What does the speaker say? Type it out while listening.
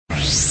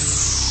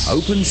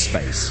Open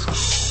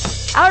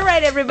Space. All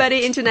right,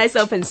 everybody, in tonight's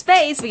Open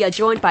Space, we are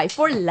joined by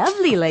 4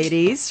 lovely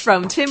ladies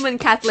from Tin Mun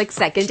Catholic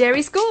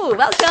Secondary School.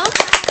 Welcome.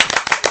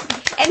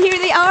 And here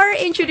they are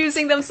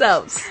introducing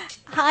themselves.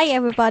 Hi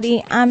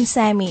everybody, I'm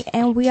Sammy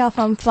and we are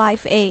from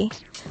 5A.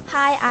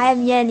 Hi, I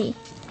am Yenny.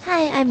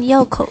 Hi, I'm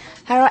Yoko.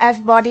 Hello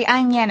everybody,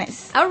 I'm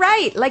Yanis. All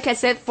right, like I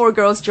said, 4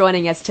 girls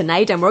joining us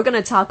tonight, and we're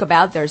going to talk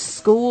about their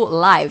school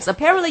lives.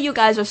 Apparently, you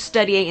guys are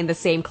studying in the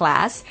same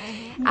class.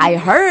 I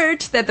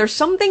heard that there's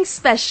something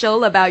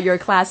special about your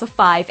class of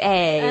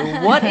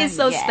 5A. What is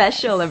so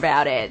special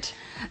about it?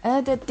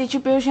 The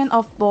distribution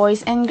of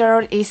boys and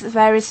girls is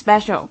very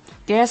special.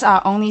 There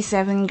are only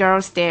 7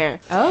 girls there.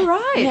 All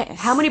right. Yes.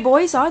 How many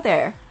boys are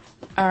there?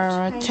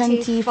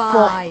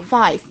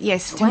 25.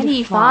 Yes,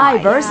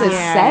 25 versus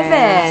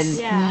 7.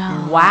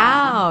 Yeah.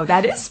 Wow,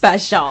 that is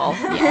special.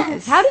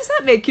 Yes. How does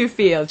that make you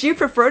feel? Do you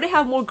prefer to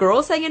have more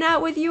girls hanging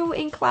out with you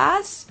in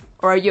class?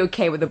 Or are you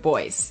okay with the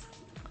boys?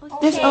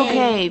 It's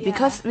okay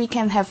because we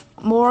can have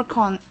more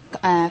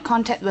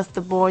contact with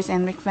the boys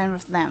and make friends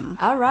with them.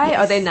 All right. Yes.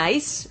 Are they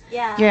nice?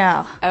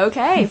 Yeah.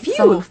 Okay.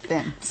 Phew.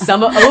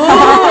 Some of them.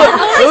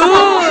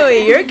 Ooh,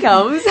 here it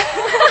comes.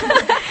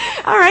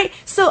 All right.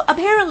 So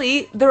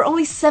apparently there are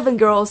only 7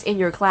 girls in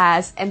your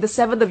class, and the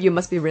 7 of you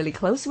must be really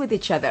close with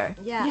each other.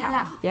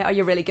 Yeah. Yeah. Are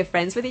you really good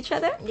friends with each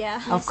other?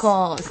 Yeah. Of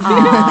course.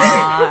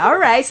 All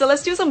right. So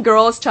let's do some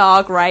girls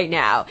talk right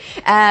now.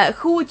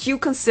 Who would you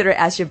consider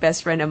as your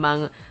best friend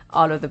among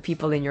all of the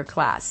people in your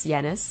class?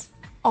 Yanis?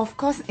 Of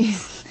course,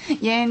 it's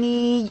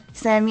Yanni,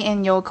 Sammy,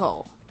 and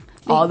Yoko.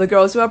 All the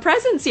girls who are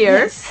present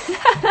here. Yes.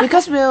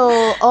 Because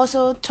we'll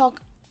also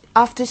talk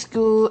after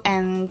school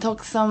and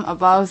talk some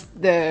about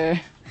the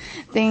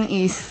thing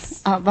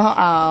is about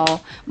our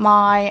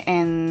mind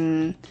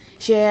and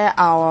share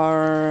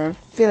our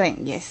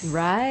feeling. Yes.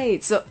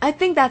 Right. So I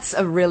think that's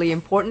a really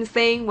important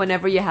thing.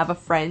 Whenever you have a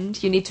friend,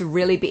 you need to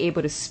really be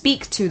able to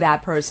speak to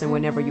that person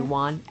whenever you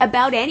want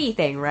about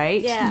anything,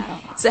 right? Yeah.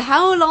 So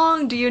how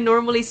long do you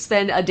normally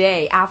spend a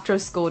day after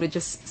school to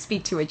just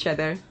speak to each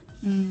other?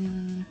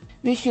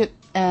 We should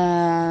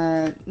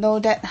know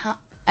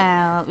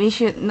that we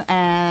should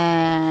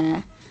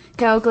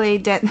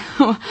calculate that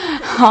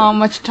how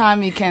much time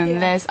we can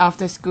last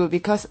after school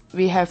because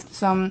we have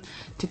some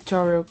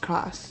tutorial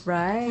class.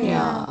 Right.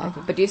 Yeah.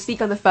 Okay. But do you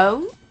speak on the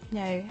phone?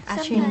 No,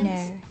 actually no.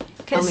 Only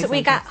Because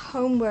we got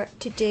homework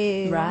to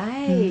do.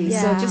 Right.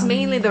 So Yeah. just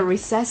mainly the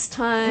recess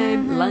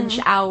time, lunch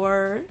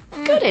hour.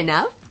 Good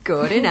enough.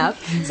 Good enough.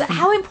 So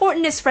how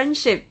important is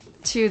friendship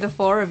to the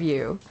 4 of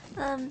you?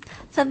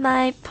 From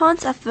my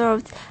point of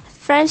view,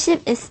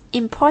 friendship is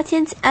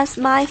important as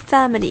my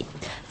family.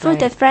 Through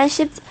the Right.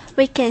 friendship,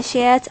 we can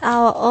share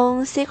our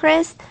own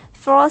secrets,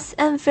 thoughts,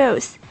 and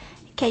fears.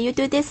 Can you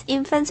do this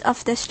in front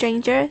of the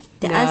stranger?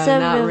 The No, answer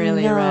not will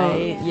really, no.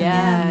 right?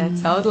 Yeah,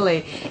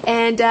 totally.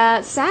 And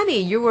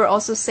Sammy, you were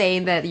also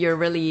saying that you're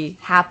really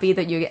happy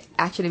that you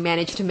actually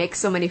managed to make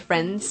so many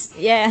friends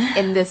Yeah.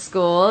 in this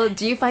school.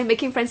 Do you find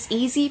making friends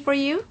easy for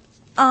you?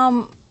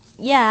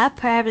 Yeah,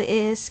 probably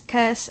is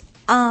because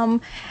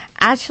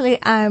actually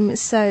I'm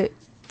so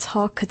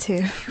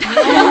talkative.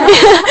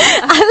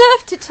 I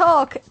love to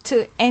talk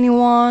to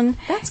anyone.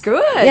 That's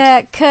good.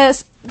 Yeah,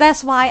 because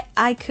that's why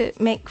I could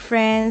make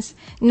friends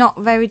not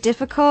very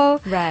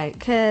difficult. Right.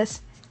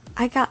 Because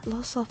I got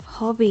lots of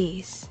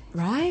hobbies.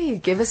 Right.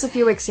 Give us a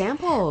few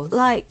examples.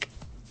 Like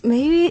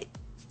maybe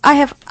I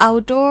have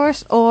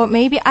outdoors or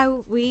maybe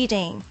I'm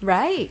reading.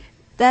 Right.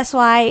 That's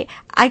why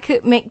I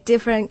could make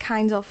different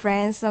kinds of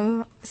friends.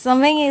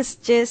 Something is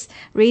just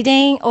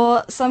reading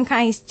or some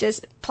kind is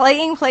just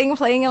playing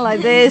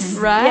like this.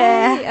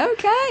 Right. Yeah.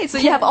 Okay. So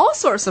you have all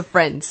sorts of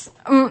friends.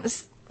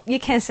 You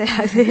can say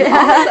that.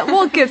 Awesome.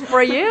 Well, good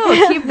for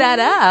you. Keep that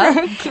up.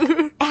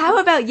 How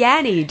about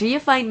Yanni? Do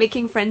you find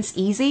making friends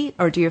easy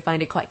or do you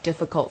find it quite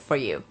difficult for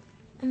you?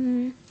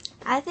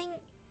 I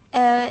think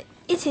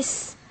it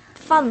is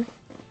fun,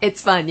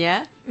 It's fun,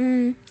 yeah?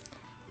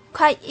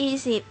 quite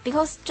easy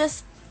because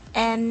just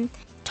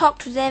talk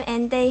to them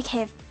and they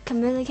have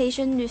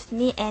communication with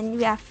me and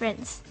we are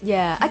friends.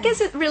 Yeah. I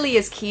guess it really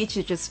is key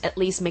to just at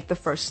least make the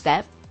first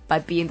step by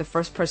being the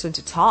first person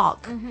to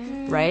talk,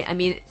 right? I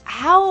mean,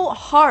 how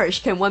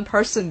harsh can one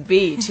person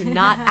be to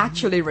not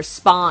actually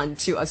respond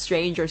to a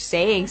stranger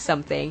saying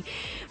something,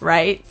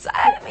 right? So,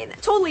 I mean,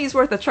 it totally is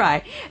worth a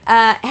try.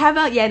 How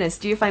about Yanis?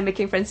 Do you find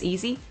making friends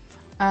easy?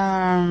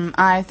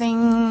 I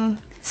think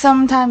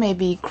sometimes may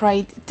be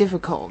quite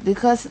difficult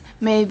because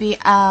maybe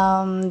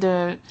I'm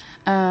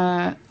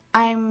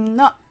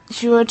not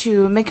sure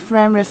to make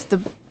friends with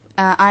the.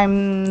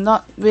 I'm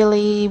not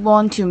really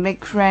want to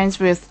make friends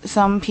with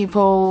some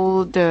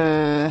people.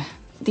 The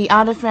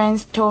other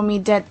friends told me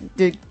that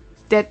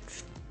that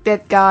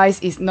guys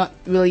is not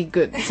really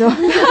good. So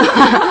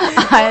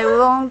I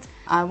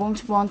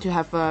won't want to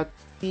have to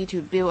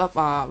build up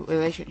a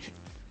relationship.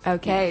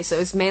 Okay, so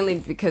it's mainly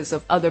because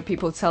of other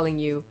people telling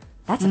you,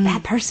 that's a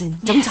bad person,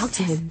 don't talk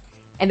to him.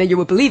 and then you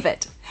will believe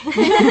it.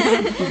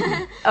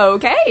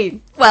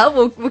 Okay,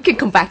 well, we can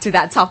come back to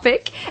that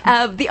topic.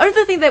 The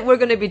other thing that we're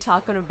going to be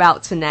talking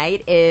about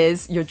tonight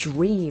is your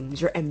dreams,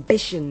 your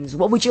ambitions.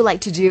 What would you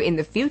like to do in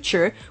the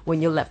future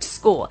when you left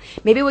school?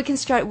 Maybe we can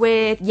start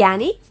with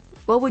Yanni.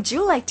 What would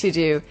you like to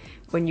do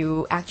when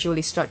you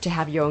actually start to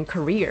have your own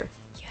career?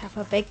 You have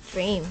a big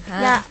dream,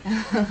 huh?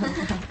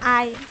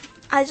 Yeah.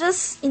 I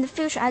just, in the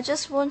future, I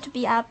just want to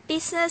be a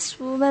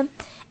businesswoman,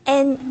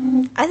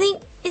 and I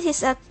think it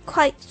is a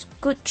quite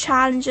good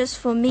challenges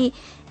for me.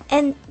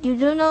 And you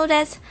do know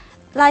that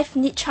life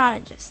needs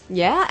challenges.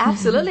 Yeah,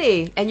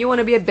 absolutely. And you want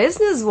to be a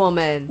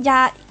businesswoman.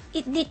 Yeah,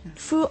 it needs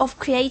full of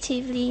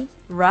creativity.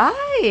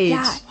 Right.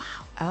 Yeah.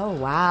 Oh,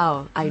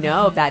 wow. I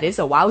know. That is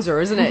a wowzer,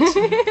 isn't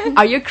it?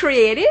 Are you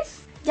creative?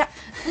 Yeah.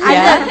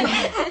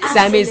 Yeah.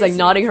 Sammy's like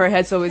nodding her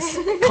head, so it's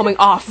coming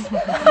off.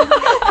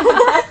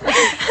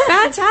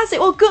 Fantastic.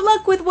 Well, good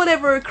luck with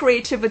whatever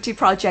creativity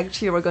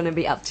project you are going to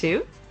be up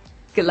to.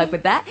 Good luck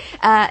with that.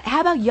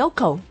 How about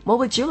Yoko? What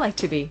would you like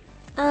to be?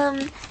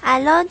 I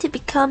learned to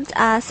become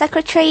a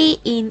secretary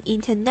in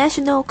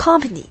international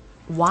company,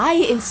 Why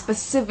in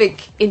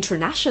specific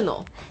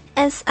international?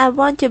 as I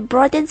want to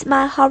broaden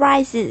my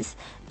horizons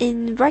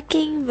in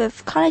working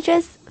with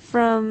colleges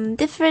from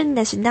different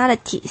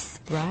nationalities.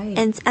 Right.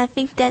 And I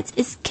think that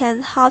it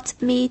can help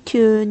me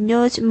to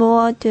know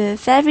more the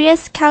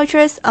various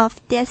cultures of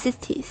their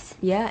cities.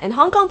 Yeah, and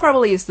Hong Kong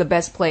probably is the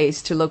best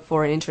place to look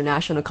for an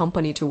international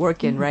company to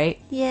work in, right?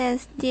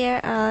 Yes,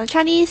 there are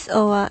Chinese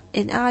or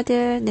in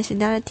other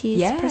nationalities.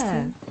 Yeah,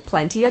 person.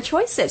 plenty of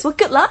choices. Well,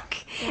 good luck.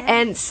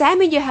 And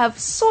Sammy, you have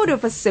sort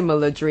of a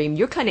similar dream.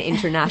 You're kind of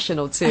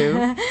international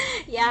too.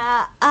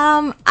 Yeah.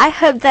 I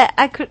hope that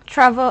I could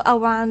travel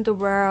around the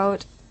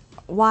world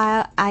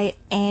while I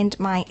end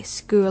my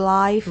school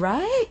life.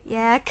 Right?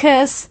 Yeah,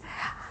 'cause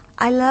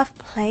I love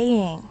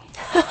playing.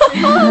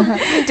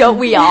 Don't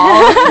we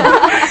all?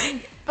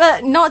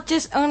 But not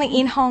just only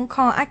in Hong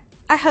Kong.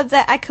 I hope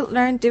that I could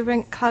learn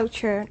different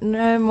culture,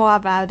 learn more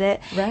about it.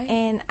 Right.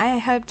 And I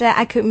hope that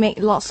I could make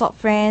lots of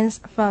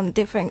friends from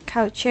different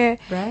culture.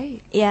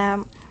 Right.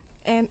 Yeah.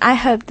 And I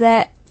hope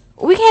that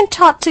we can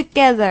talk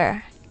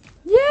together.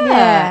 Yeah,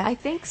 Yeah. I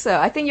think so.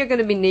 I think you're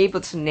going to be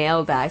able to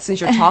nail that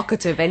since you're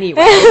talkative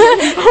anyway.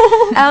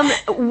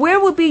 Where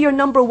would be your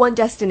number one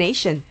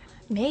destination?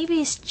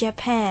 Maybe it's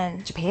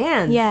Japan.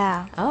 Japan.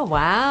 Yeah. Oh,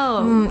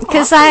 wow.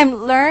 Because I'm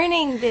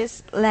learning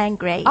this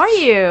language. Are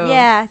you?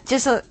 Yeah,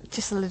 just a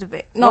little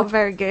bit. Not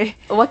very good.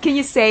 What can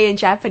you say in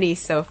Japanese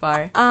so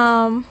far?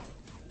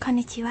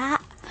 Konnichiwa.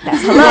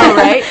 That's hello,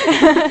 right?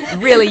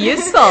 Really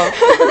useful.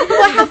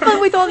 Well, have fun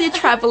with all your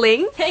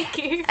traveling. Thank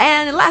you.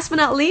 And last but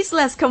not least,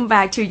 let's come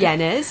back to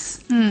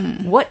Yanis.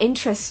 What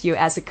interests you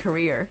as a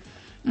career?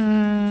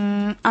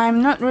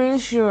 I'm not really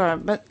sure,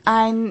 but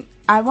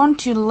I want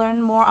to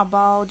learn more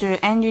about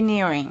the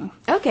engineering.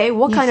 Okay,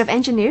 what kind of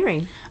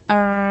engineering?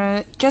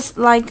 Just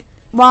like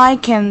why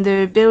can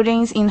the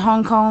buildings in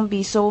Hong Kong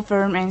be so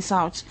firm and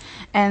sound,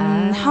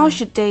 and how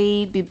should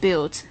they be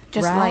built?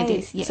 Just like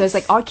this. Yes. So it's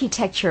like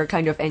architecture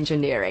kind of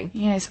engineering.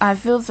 Yes, I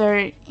feel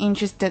very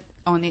interested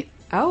on it.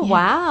 Oh,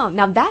 wow.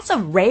 Now that's a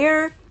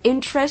rare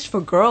interest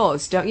for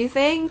girls, don't you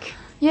think?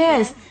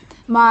 Yes,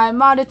 my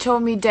mother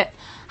told me that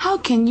how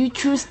can you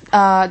choose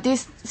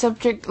this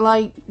subject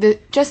like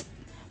just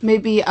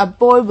maybe a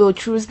boy will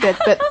choose that,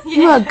 but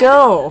you're a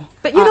girl.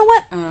 But you know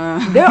what?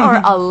 There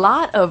are a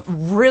lot of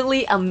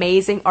really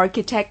amazing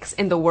architects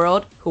in the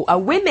world who are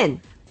women.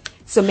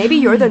 So maybe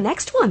you're the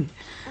next one.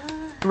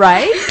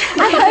 Right?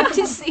 I hope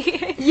to see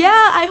it.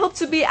 Yeah, I hope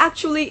to be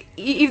actually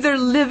either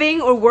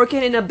living or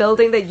working in a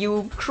building that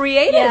you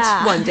created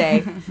Yeah. one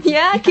day.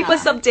 Yeah, keep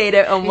us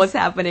updated on what's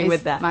happening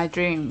with that. My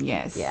dream,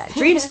 yes. Yeah,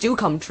 dreams do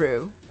come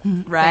true,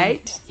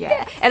 right?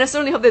 Yeah. And I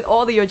certainly hope that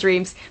all of your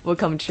dreams will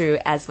come true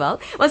as well.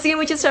 Once again,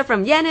 we just heard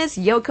from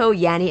Yanis, Yoko,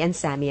 Yanni, and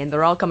Sammy, and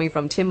they're all coming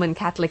from Tin Mun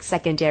Catholic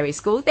Secondary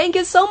School. Thank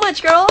you so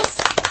much, girls.